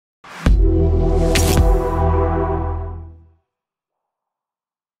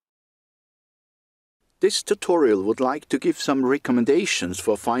This tutorial would like to give some recommendations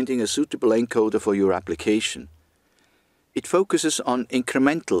for finding a suitable encoder for your application. It focuses on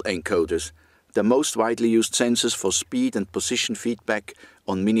incremental encoders, the most widely used sensors for speed and position feedback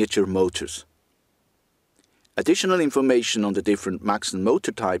on miniature motors. Additional information on the different maxon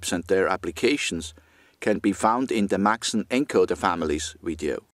motor types and their applications can be found in the maxon encoder families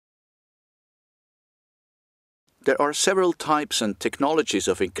video. There are several types and technologies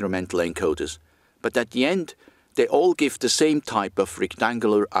of incremental encoders, but at the end, they all give the same type of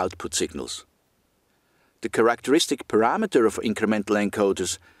rectangular output signals. The characteristic parameter of incremental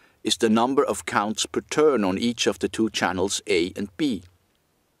encoders is the number of counts per turn on each of the two channels A and B.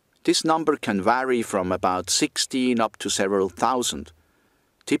 This number can vary from about 16 up to several thousand.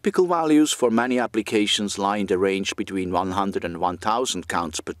 Typical values for many applications lie in the range between 100 and 1000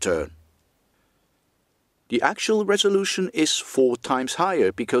 counts per turn. The actual resolution is 4 times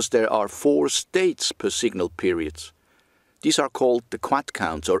higher because there are 4 states per signal periods. These are called the quad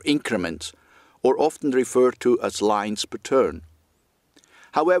counts or increments, or often referred to as lines per turn.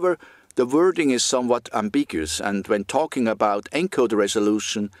 However, the wording is somewhat ambiguous, and when talking about encoder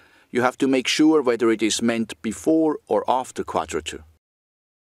resolution, you have to make sure whether it is meant before or after quadrature.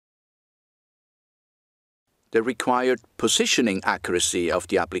 The required positioning accuracy of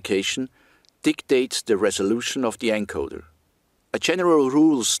the application dictates the resolution of the encoder. A general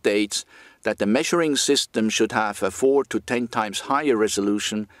rule states that the measuring system should have a 4 to 10 times higher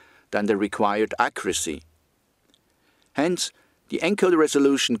resolution than the required accuracy. Hence, the encoder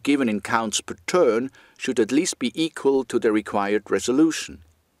resolution given in counts per turn should at least be equal to the required resolution.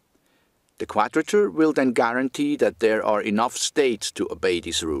 The quadrature will then guarantee that there are enough states to obey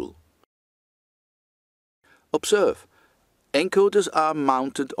this rule. Observe, encoders are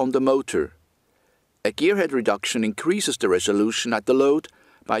mounted on the motor. A gearhead reduction increases the resolution at the load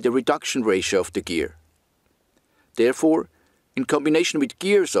by the reduction ratio of the gear. Therefore, in combination with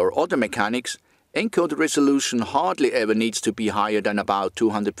gears or other mechanics, encoder resolution hardly ever needs to be higher than about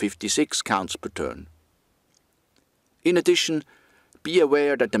 256 counts per turn. In addition, be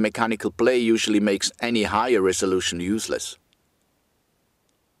aware that the mechanical play usually makes any higher resolution useless.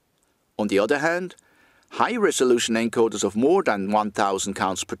 On the other hand, high-resolution encoders of more than 1000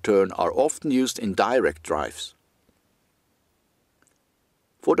 counts per turn are often used in direct drives.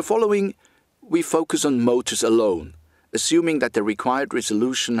 For the following, we focus on motors alone, assuming that the required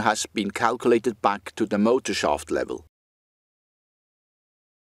resolution has been calculated back to the motor shaft level.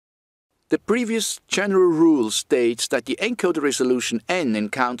 The previous general rule states that the encoder resolution n in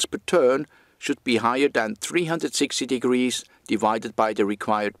counts per turn should be higher than 360 degrees divided by the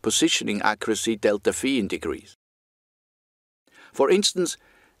required positioning accuracy delta phi in degrees. For instance,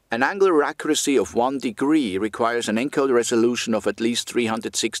 an angular accuracy of 1 degree requires an encoder resolution of at least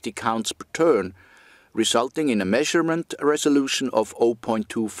 360 counts per turn, resulting in a measurement resolution of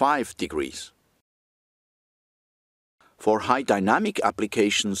 0.25 degrees. For high dynamic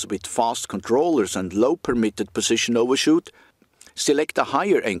applications with fast controllers and low permitted position overshoot, select a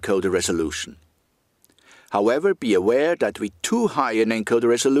higher encoder resolution. However, be aware that with too high an encoder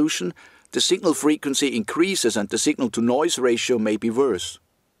resolution, the signal frequency increases and the signal-to-noise ratio may be worse.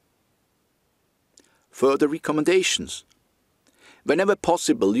 Further recommendations. Whenever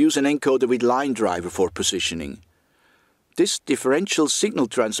possible, use an encoder with line driver for positioning. This differential signal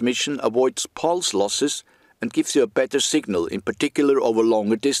transmission avoids pulse losses and gives you a better signal, in particular over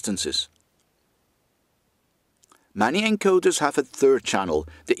longer distances. Many encoders have a third channel,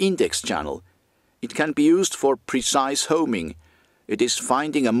 the index channel. It can be used for precise homing. It is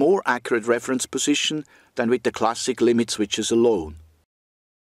finding a more accurate reference position than with the classic limit switches alone.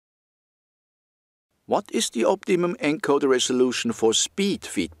 What is the optimum encoder resolution for speed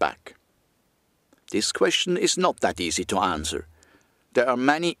feedback? This question is not that easy to answer. There are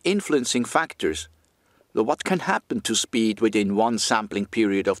many influencing factors. So what can happen to speed within one sampling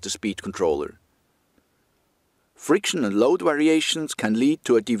period of the speed controller? Friction and load variations can lead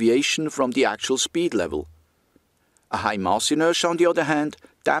to a deviation from the actual speed level. A high mass inertia, on the other hand,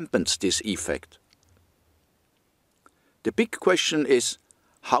 dampens this effect. The big question is,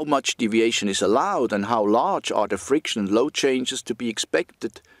 how much deviation is allowed and how large are the friction and load changes to be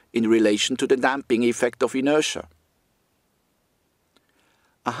expected in relation to the damping effect of inertia?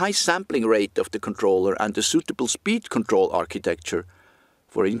 A high sampling rate of the controller and a suitable speed control architecture,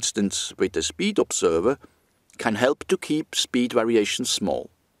 for instance with a speed observer, can help to keep speed variations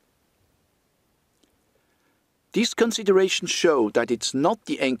small. These considerations show that it's not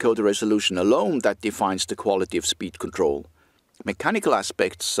the encoder resolution alone that defines the quality of speed control. Mechanical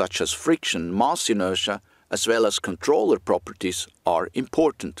aspects such as friction, mass inertia, as well as controller properties are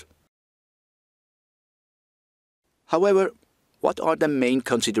important. However, what are the main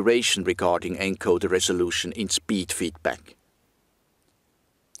considerations regarding encoder resolution in speed feedback?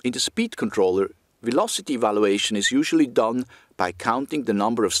 In the speed controller, velocity evaluation is usually done by counting the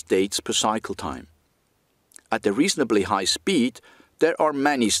number of states per cycle time. At a reasonably high speed, there are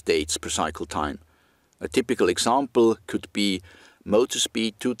many states per cycle time. A typical example could be motor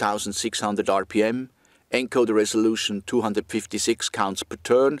speed 2600 RPM, encoder resolution 256 counts per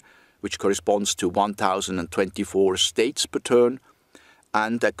turn, which corresponds to 1024 states per turn,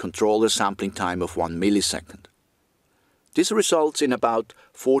 and a controller sampling time of 1 millisecond. This results in about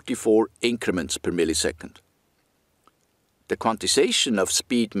 44 increments per millisecond. The quantization of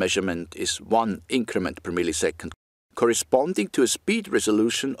speed measurement is 1 increment per millisecond, corresponding to a speed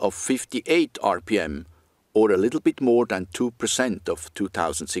resolution of 58 RPM, or a little bit more than 2% of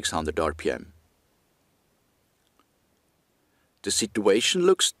 2600 RPM. The situation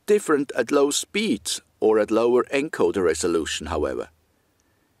looks different at low speeds or at lower encoder resolution, however.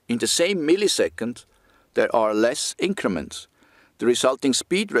 In the same millisecond, there are less increments. The resulting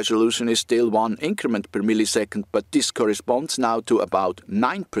speed resolution is still 1 increment per millisecond, but this corresponds now to about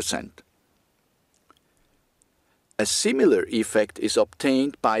 9%. A similar effect is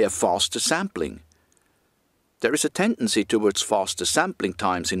obtained by a faster sampling. There is a tendency towards faster sampling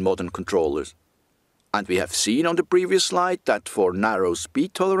times in modern controllers. And we have seen on the previous slide that for narrow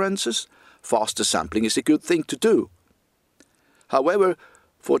speed tolerances, faster sampling is a good thing to do. However,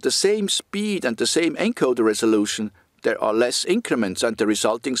 for the same speed and the same encoder resolution, there are less increments and the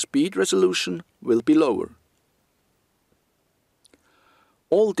resulting speed resolution will be lower.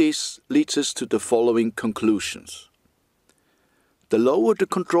 All this leads us to the following conclusions. The lower the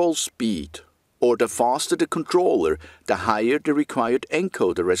control speed, or the faster the controller, the higher the required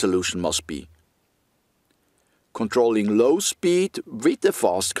encoder resolution must be. Controlling low speed with a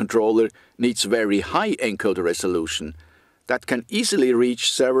fast controller needs very high encoder resolution that can easily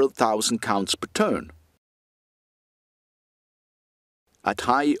reach several thousand counts per turn. At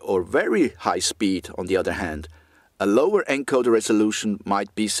high or very high speed, on the other hand, a lower encoder resolution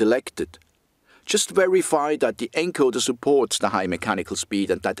might be selected. Just verify that the encoder supports the high mechanical speed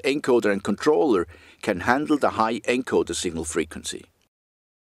and that encoder and controller can handle the high encoder signal frequency.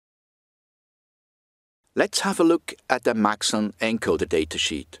 Let's have a look at the maxon encoder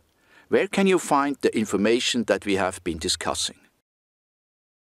datasheet. Where can you find the information that we have been discussing?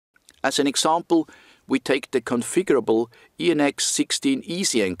 As an example, we take the configurable ENX16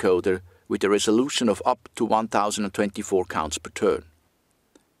 easy encoder with a resolution of up to 1024 counts per turn.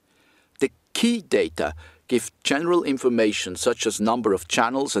 The key data give general information such as number of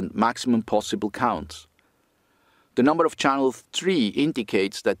channels and maximum possible counts. The number of channel 3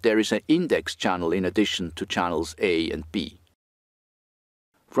 indicates that there is an index channel in addition to channels A and B.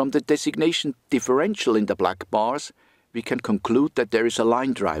 From the designation differential in the black bars, we can conclude that there is a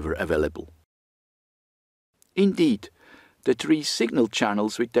line driver available. Indeed, the 3 signal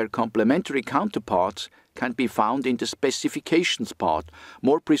channels with their complementary counterparts can be found in the specifications part,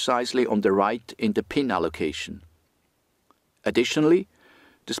 more precisely on the right in the pin allocation. Additionally,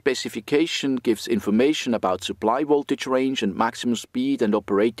 the specification gives information about supply voltage range and maximum speed and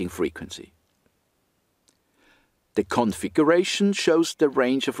operating frequency. The configuration shows the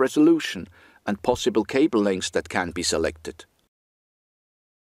range of resolution and possible cable lengths that can be selected.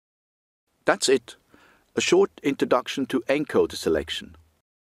 That's it, a short introduction to encoder selection.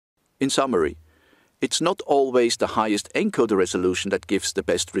 In summary, it's not always the highest encoder resolution that gives the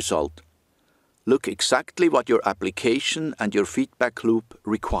best result. Look exactly what your application and your feedback loop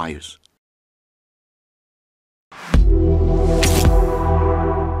requires.